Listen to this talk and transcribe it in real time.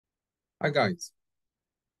Hi guys,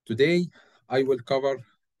 today I will cover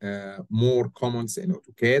more comments in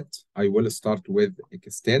AutoCAD. I will start with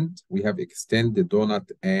extend. We have extend,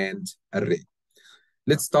 donut, and array.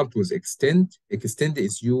 Let's start with extend. Extend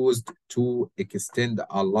is used to extend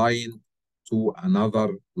a line to another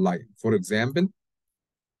line. For example,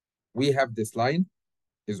 we have this line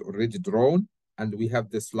is already drawn, and we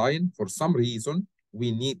have this line. For some reason,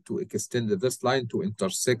 we need to extend this line to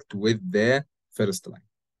intersect with the first line.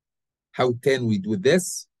 How can we do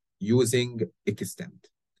this? Using extend.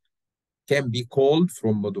 Can be called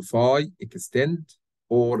from modify, extend,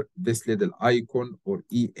 or this little icon or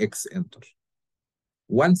EX enter.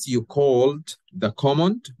 Once you called the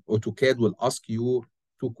command, AutoCAD will ask you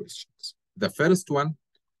two questions. The first one,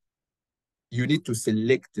 you need to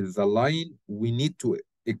select the line we need to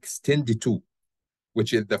extend it to,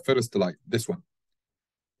 which is the first line, this one.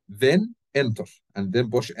 Then enter, and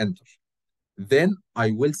then push enter. Then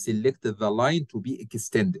I will select the line to be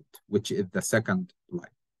extended, which is the second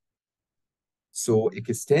line. So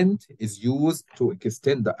extend is used to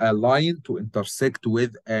extend a line to intersect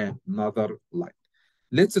with another line.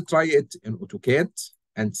 Let's try it in AutoCAD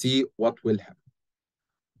and see what will happen.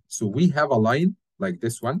 So we have a line like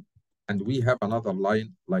this one, and we have another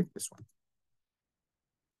line like this one.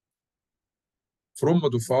 From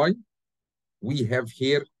modify, we have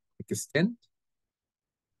here extend,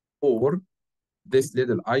 or this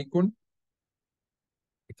little icon,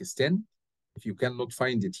 extend. If you cannot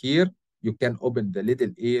find it here, you can open the little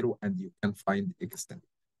arrow and you can find extend.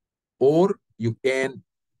 Or you can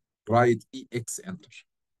write EX enter.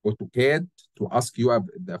 AutoCAD, to ask you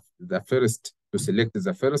the first, to select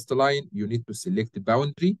the first line, you need to select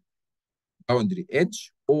boundary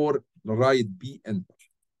edge, or write B enter.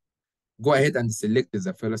 Go ahead and select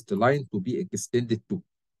the first line to be extended to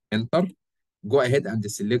enter. Go ahead and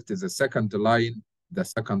select the second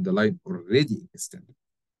line already extended.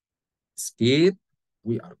 Escape,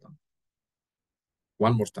 we are done.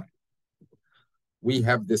 One more time. We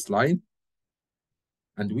have this line,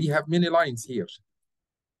 and we have many lines here.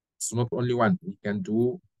 It's not only one, we can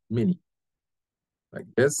do many.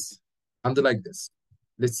 Like this, and like this.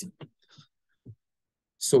 Let's see.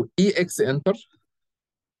 So EX enter,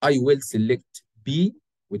 I will select B,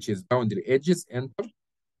 which is boundary edges, enter.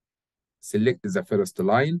 Select the first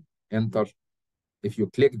line, enter. If you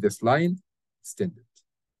click this line, extended.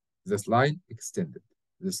 This line, extended.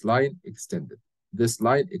 This line, extended. This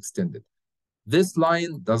line, extended. This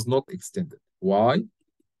line does not extend it. Why?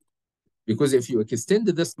 Because if you extend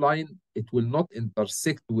this line, it will not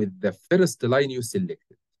intersect with the first line you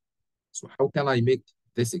selected. So how can I make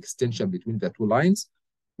this extension between the two lines?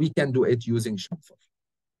 We can do it using chamfer.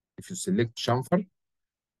 If you select chamfer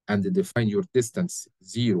and define your distance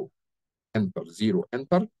 0, enter, 0,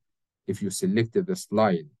 enter. If you select this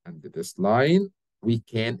line and this line, we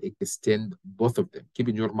can extend both of them. Keep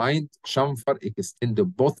in your mind, chamfer extend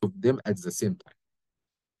both of them at the same time.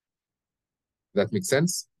 That makes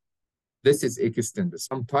sense? This is extended.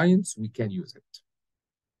 Sometimes we can use it.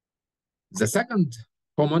 The second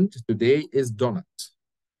command today is donut.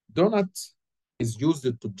 Donut is used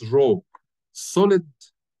to draw solid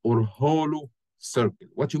or hollow circle.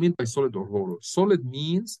 What do you mean by solid or hollow? Solid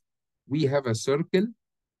means we have a circle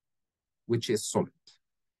which is solid,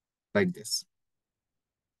 like this.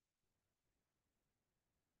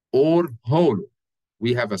 Or hollow,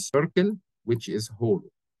 we have a circle which is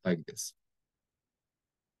hollow, like this.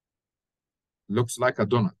 Looks like a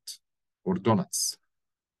donut or donuts.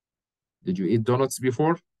 Did you eat donuts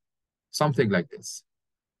before? Something like this.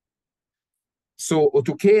 So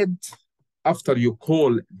AutoCAD, after you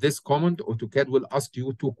call this command, AutoCAD will ask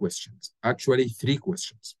you two questions, actually three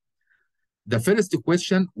questions. The first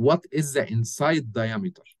question, what is the inside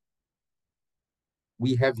diameter?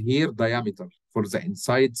 We have here diameter for the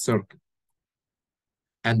inside circle.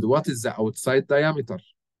 And what is the outside diameter?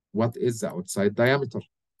 What is the outside diameter?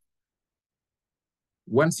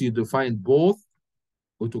 Once you define both,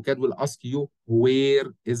 AutoCAD will ask you where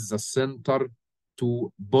is the center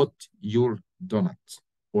to put your donut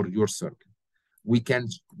or your circle. We can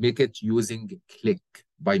make it using click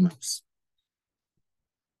by mouse.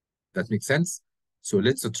 That makes sense? So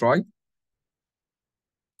let's try.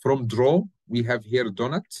 From draw, we have here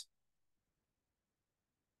donut.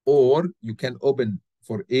 Or you can open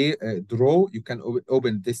for a draw, you can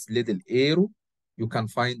open this little arrow. You can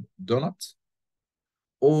find donut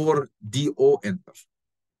or DO enter.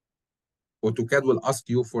 AutoCAD will ask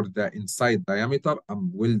you for the inside diameter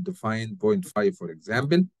and will define 0.5, for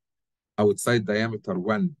example. Outside diameter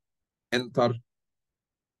 1, enter.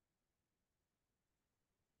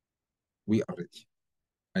 We are ready.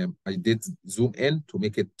 I did zoom in to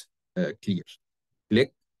make it clear.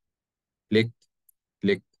 Click, click,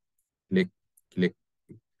 click, click, click.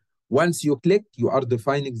 Once you click, you are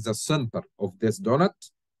defining the center of this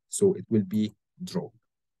donut, so it will be drawn.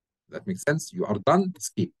 That makes sense? You are done,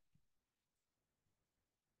 escape.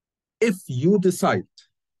 If you decide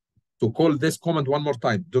to call this comment one more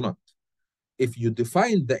time, donut, if you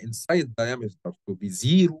define the inside diameter to be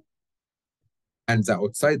 0 and the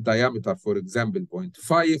outside diameter, for example,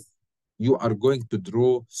 0.5, you are going to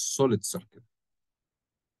draw solid circle.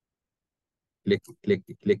 Click, click,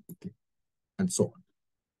 click, click, and so on.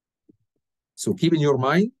 So keep in your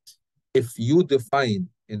mind, if you define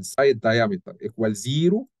inside diameter equals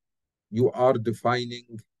 0, you are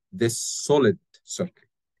defining this solid circle.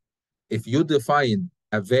 If you define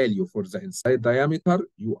a value for the inside diameter,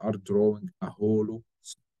 you are drawing a hollow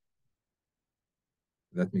circle.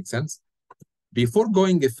 That makes sense? Before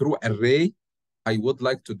going through array, I would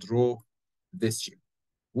like to draw this shape.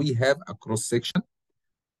 We have a cross section.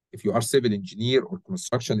 If you are civil engineer or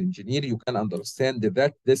construction engineer, you can understand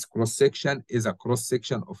that this cross section is a cross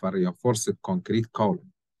section of a reinforced concrete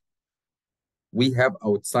column. We have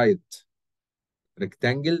outside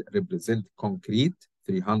rectangle represent concrete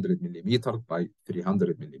 300 millimeter by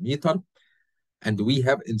 300 millimeter. And we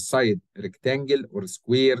have inside rectangle or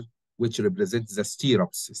square, which represents the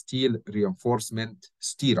stirrups, steel reinforcement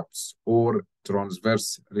stirrups or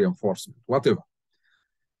transverse reinforcement, whatever.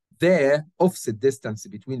 The offset distance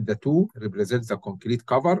between the two represents the concrete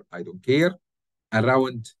cover, I don't care,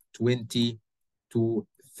 around 20 to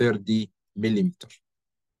 30 millimeter.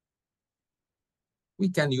 We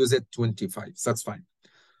can use it 25, that's fine.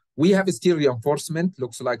 We have a steel reinforcement,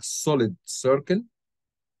 looks like solid circle.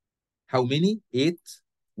 How many? 8.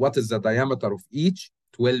 What is the diameter of each?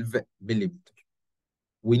 12 millimeter.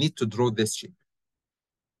 We need to draw this shape.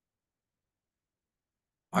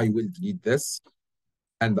 I will delete this.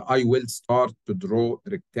 And I will start to draw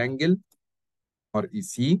rectangle,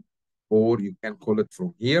 REC, or you can call it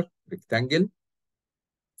from here, rectangle,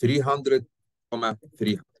 300,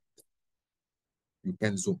 300. You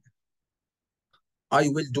can zoom in. I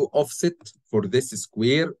will do offset for this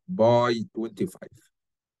square by 25.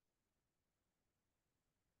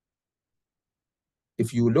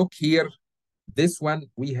 If you look here, this one,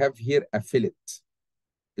 we have here a fillet.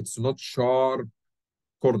 It's not sharp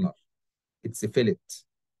corner. It's a fillet.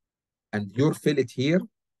 And your fillet here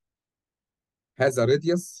has a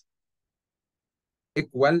radius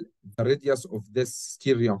equal the radius of this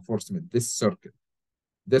steel reinforcement, this circle.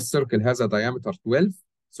 This circle has a diameter 12,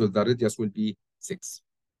 so the radius will be 6.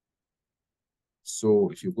 So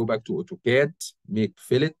if you go back to AutoCAD, make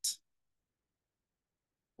fillet,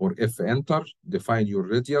 or F enter, define your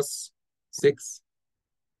radius, 6,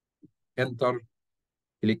 enter,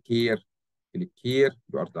 click here, you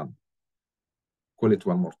are done. Call it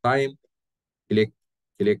one more time, click,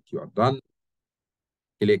 click, you are done.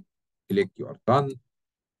 Click, click, you are done.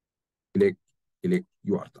 Click, click,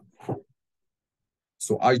 you are done.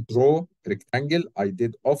 So I draw rectangle, I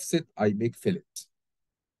did offset, I make fillet.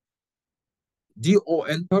 DO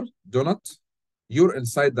enter, donut. Your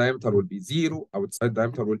inside diameter will be 0, outside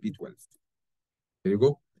diameter will be 12. There you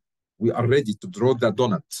go. We are ready to draw the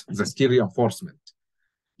donut, the steel reinforcement.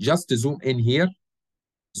 Just zoom in here,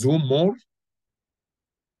 zoom more,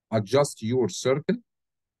 adjust your circle.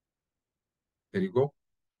 There you go.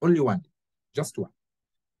 Only one, just one.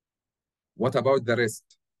 What about the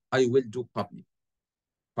rest? I will do copy.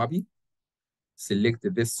 Copy, select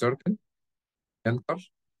this circle, enter.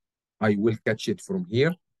 I will catch it from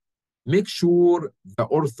here. Make sure the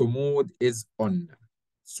ortho mode is on.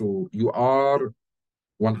 So you are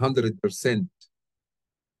 100%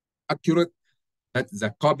 accurate that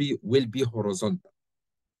the copy will be horizontal.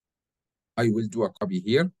 I will do a copy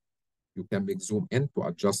here. You can make zoom in to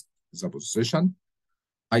adjust the position.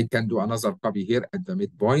 I can do another copy here at the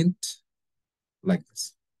midpoint, like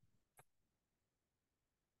this.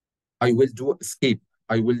 I will do escape.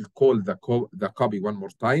 I will call the copy one more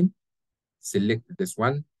time. Select this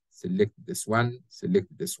one, select this one, select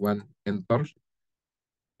this one, enter,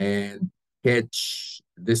 and catch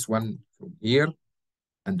this one from here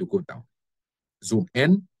and go down. Zoom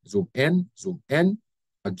in, zoom in, zoom in,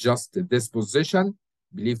 adjust this position.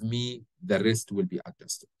 Believe me, the rest will be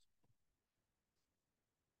adjusted.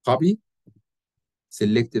 Copy,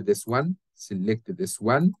 select this one,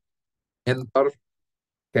 enter,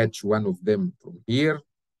 catch one of them from here,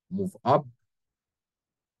 move up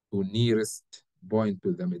to nearest point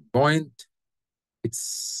to the midpoint.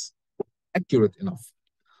 It's accurate enough.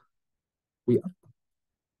 We are.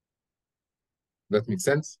 That makes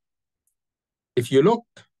sense? If you look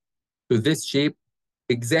to this shape,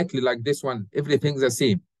 exactly like this one, everything's the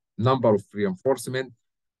same. number of reinforcement,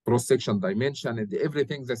 cross-section dimension, and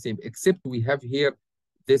everything the same, except we have here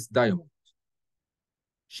this diamond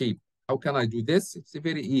shape. How can I do this? It's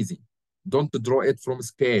very easy. Don't draw it from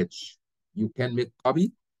sketch. You can make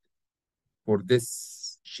copy for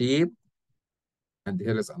this shape, and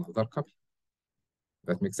here is another copy.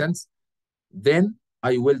 That makes sense? Then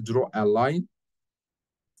I will draw a line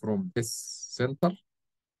from this center,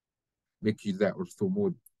 make sure the ortho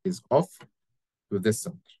mode is off, to this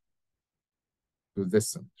center, to this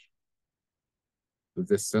center, to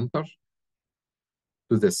this center,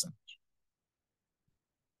 to this center.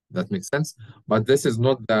 That makes sense? But this is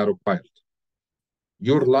not the required.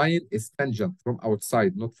 Your line is tangent from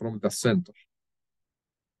outside, not from the center.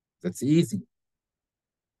 That's easy.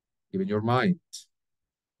 Keep in your mind.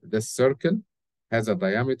 This circle has a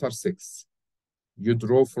diameter 6. You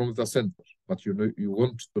draw from the center, but you know you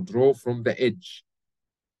want to draw from the edge,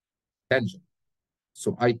 tangent.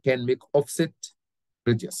 So I can make offset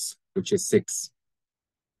radius, which is 6.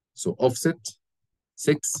 So offset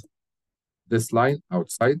 6, this line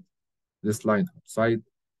outside, this line outside,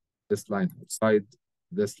 this line outside,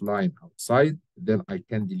 this line outside, then I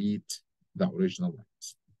can delete the original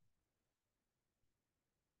lines.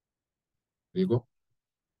 There you go.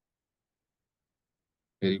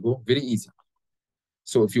 There you go. Very easy.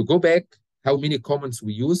 So if you go back, how many comments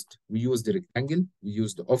we used? We used the rectangle, we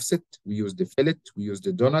used the offset, we used the fillet, we used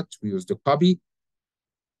the donut, we used the copy,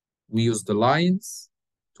 we used the lines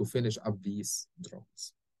to finish up these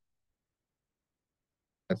drawings.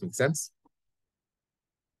 That makes sense?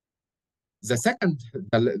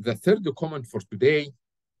 The third comment for today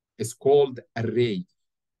is called array.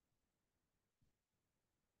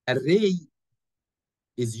 Array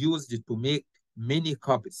is used to make many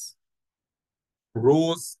copies,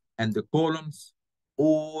 rows and the columns,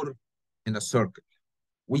 or in a circle.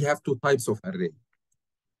 We have two types of array.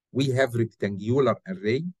 We have rectangular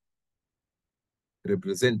array,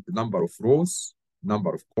 represent the number of rows,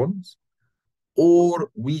 number of columns,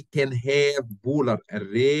 or we can have polar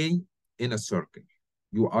array in a circle.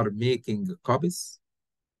 You are making copies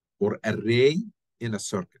or array in a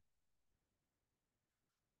circle.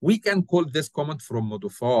 We can call this command from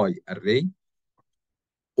modify array,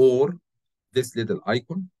 or this little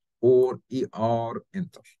icon, or ER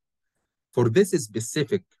enter. For this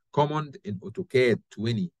specific command in AutoCAD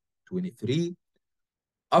 2023,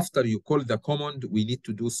 after you call the command, we need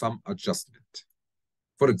to do some adjustment.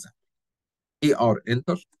 For example, ER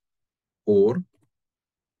enter, or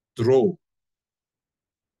draw,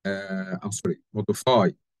 modify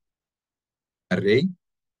array,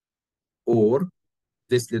 or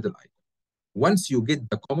this little icon. Once you get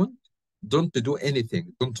the command, don't do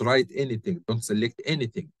anything, don't write anything, don't select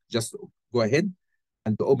anything. Just go ahead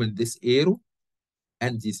and open this arrow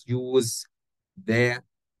and just use the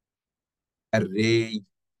array.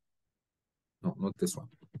 No, not this one.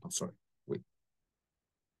 I'm sorry. Wait.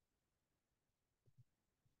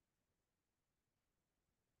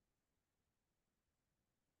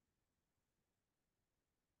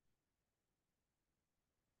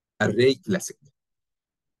 Array classic.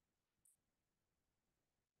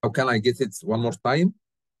 How can I get it one more time?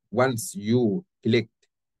 Once you click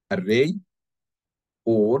array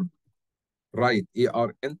or write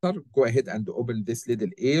AR enter, go ahead and open this little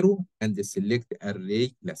arrow and select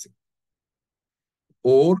array classic.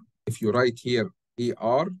 Or if you write here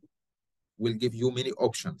AR, will give you many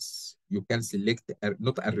options. You can select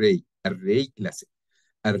not array, array classic.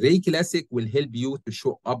 Array classic will help you to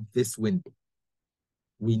show up this window.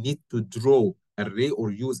 We need to draw array or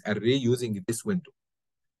use array using this window.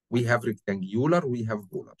 We have rectangular, we have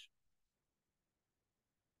polar.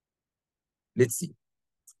 Let's see.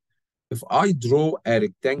 If I draw a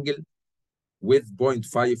rectangle with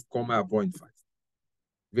 0.5, 0.5,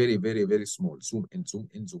 very, very, very small, zoom in, zoom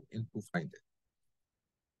in, zoom in to find it.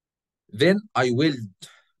 Then I will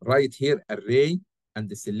write here array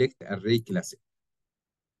and select array classic,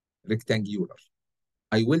 rectangular.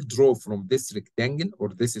 I will draw from this rectangle or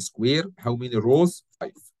this square, how many rows?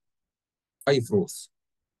 5. 5 rows.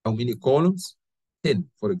 How many columns? 10,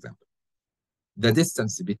 for example. The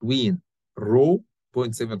distance between row,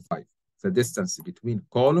 0.75. The distance between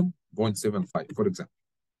column, 0.75, for example.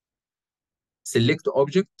 Select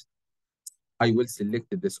object. I will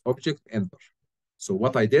select this object, enter. So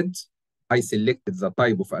what I did, I selected the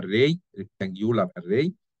type of array, rectangular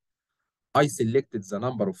array. I selected the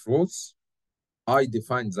number of rows. I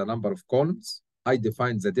defined the number of columns. I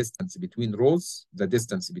defined the distance between rows, the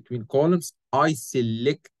distance between columns. I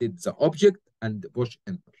selected the object and push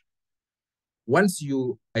enter. Once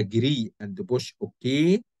you agree and push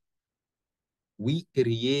OK, we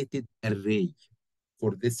created array.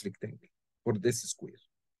 for this rectangle, for this square.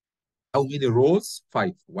 How many rows?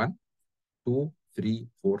 5. 1, 2, 3,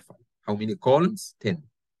 4, 5. How many columns? 10.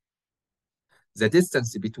 The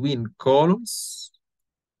distance between columns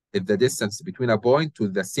is the distance between a point to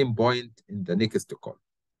the same point in the next column.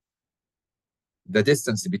 The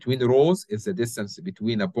distance between rows is the distance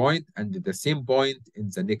between a point and the same point in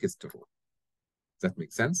the next row. Does that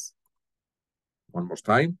make sense? One more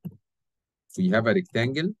time. If we have a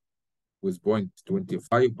rectangle with point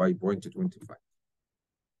 25 by point 25,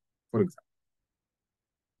 for example,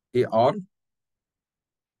 AR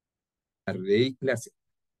array classic.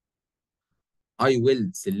 I will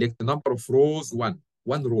select the number of rows, one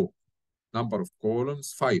row, number of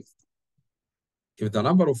columns, 5. If the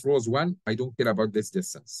number of rows 1, I don't care about this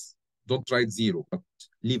distance. Don't write 0, but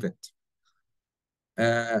leave it.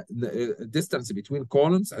 The distance between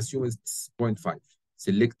columns, assume it's 0.5.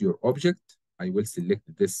 Select your object. I will select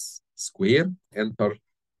this square, enter.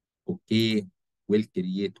 Okay, will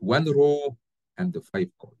create 1 row and 5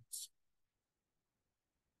 columns.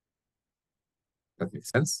 That makes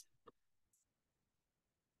sense?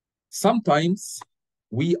 Sometimes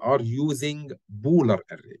we are using Boolean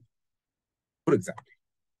array. For example,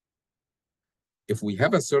 if we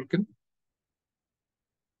have a circle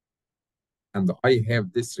and I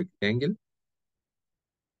have this rectangle,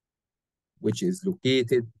 which is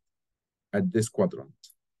located at this quadrant,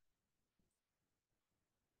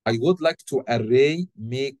 I would like to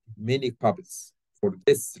make many copies for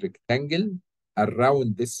this rectangle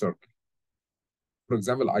around this circle. For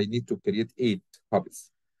example, I need to create 8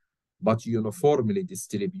 copies, but uniformly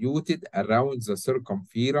distributed around the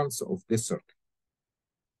circumference of this circle.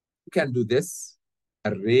 You can do this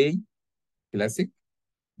array, classic,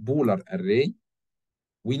 Boolean array.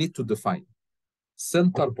 We need to define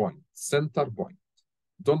center point, center point.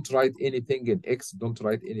 Don't write anything in X, don't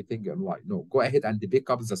write anything in Y. No, go ahead and pick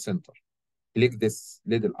up the center. Click this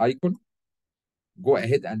little icon. Go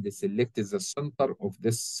ahead and select the center of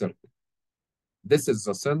this circle. This is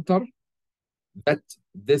the center that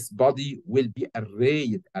this body will be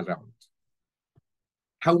arrayed around.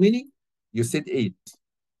 How many? You said 8.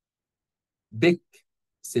 Pick,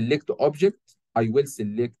 select object. I will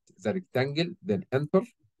select the rectangle, then enter.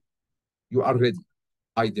 You are ready.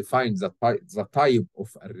 I define the type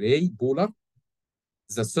of array, Boolean.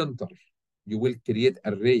 The center, you will create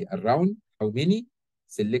array around. How many?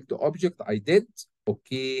 Select the object. I did.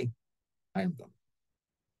 Okay, I am done.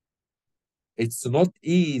 It's not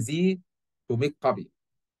easy to make copy.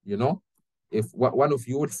 You know, if one of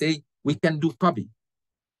you will say, we can do copy.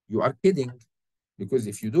 You are kidding. Because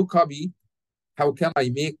if you do copy, how can I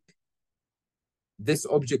make this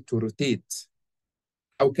object to rotate?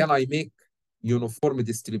 How can I make uniform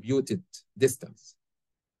distributed distance?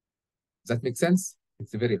 Does that make sense?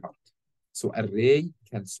 It's very hard. So array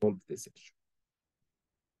can solve this issue.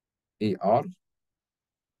 AR,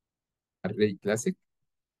 array classic,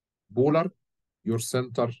 Boolean, your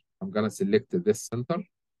center. I'm going to select this center.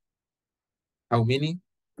 How many?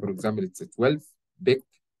 For example, it's a 12. Pick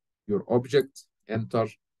your object, enter.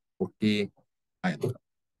 Okay, I enter.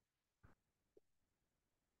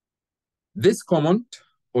 This comment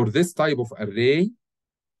or this type of array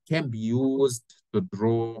can be used to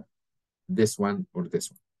draw this one or this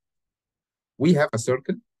one. We have a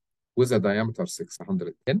circle with a diameter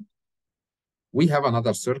 610. We have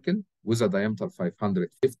another circle with a diameter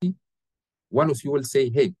 550. One of you will say,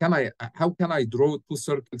 hey, how can I draw 2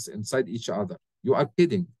 circles inside each other? You are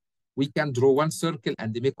kidding. We can draw 1 circle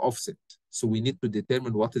and make offset. So we need to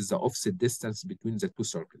determine what is the offset distance between the 2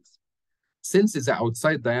 circles. Since the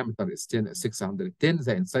outside diameter is 610,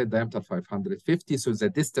 the inside diameter 550, so the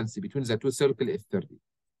distance between the 2 circles is 30.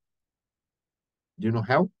 Do you know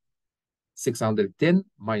how? 610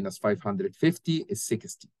 minus 550 is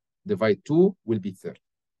 60. Divide 2 will be 30.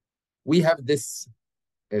 We have this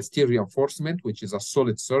steel reinforcement, which is a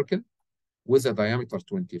solid circle with a diameter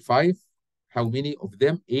 25. How many of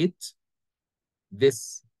them? 8.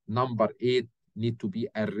 This number 8 need to be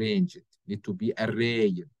arranged, need to be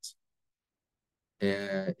arrayed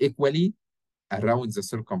equally around the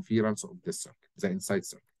circumference of this circle, the inside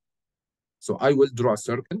circle. So I will draw a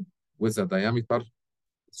circle with a diameter.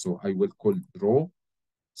 So I will call draw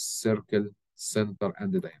circle, center,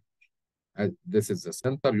 and the diameter. This is the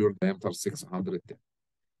center, your diameter 610.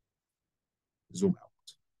 Zoom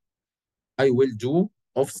out. I will do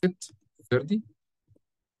offset 30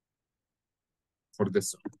 for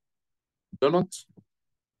this circle. Donut,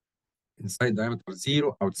 inside diameter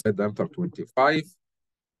 0, outside diameter 25.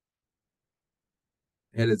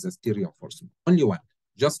 Here is the steel reinforcement. Only one,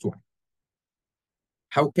 just one.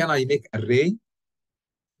 How can I make array?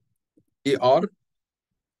 AR,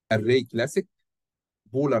 array classic,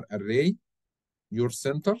 polar array, your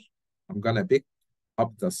center. I'm gonna pick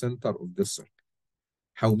up the center of this circle.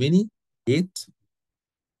 How many? 8.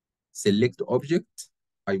 Select object.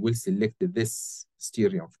 I will select this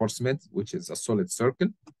steel reinforcement, which is a solid circle.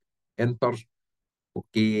 Enter.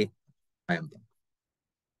 Okay, I am done.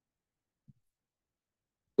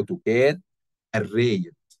 AutoCAD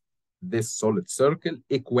arrayed this solid circle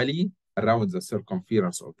equally around the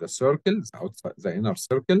circumference of the circle, the outside, the inner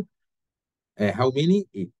circle. How many?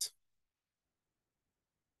 8.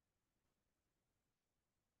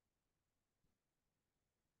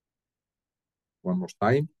 One more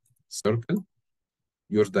time. Circle.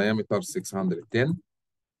 Your diameter 610.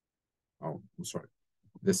 Oh, I'm sorry.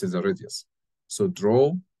 This is a radius. So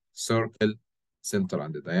draw circle, center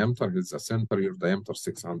and the diameter. Here's the center, your diameter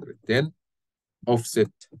 610.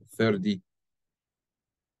 Offset 30.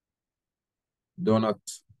 Donut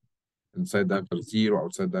inside diameter 0,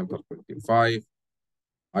 outside diameter 25.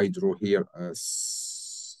 I draw here a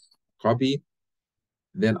copy.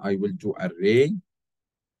 Then I will do array.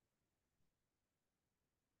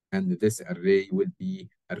 And this array will be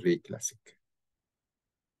array classic.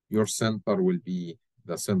 Your center will be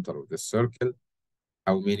the center of the circle.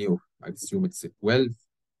 How many? I assume it's 12.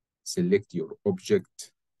 Select your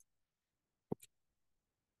object.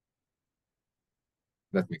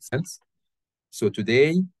 That makes sense. So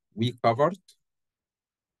today we covered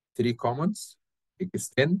 3 commands: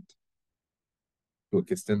 extend, to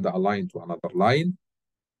extend a line to another line,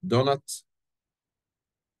 donut,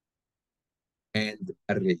 and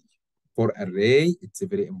array. For array, it's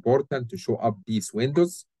very important to show up these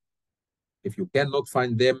windows. If you cannot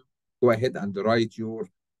find them, go ahead and write your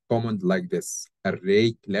command like this: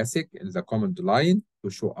 array classic in the command line to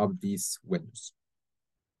show up these windows.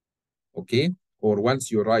 Okay? Or once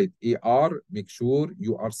you write AR, make sure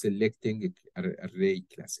you are selecting array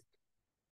classic.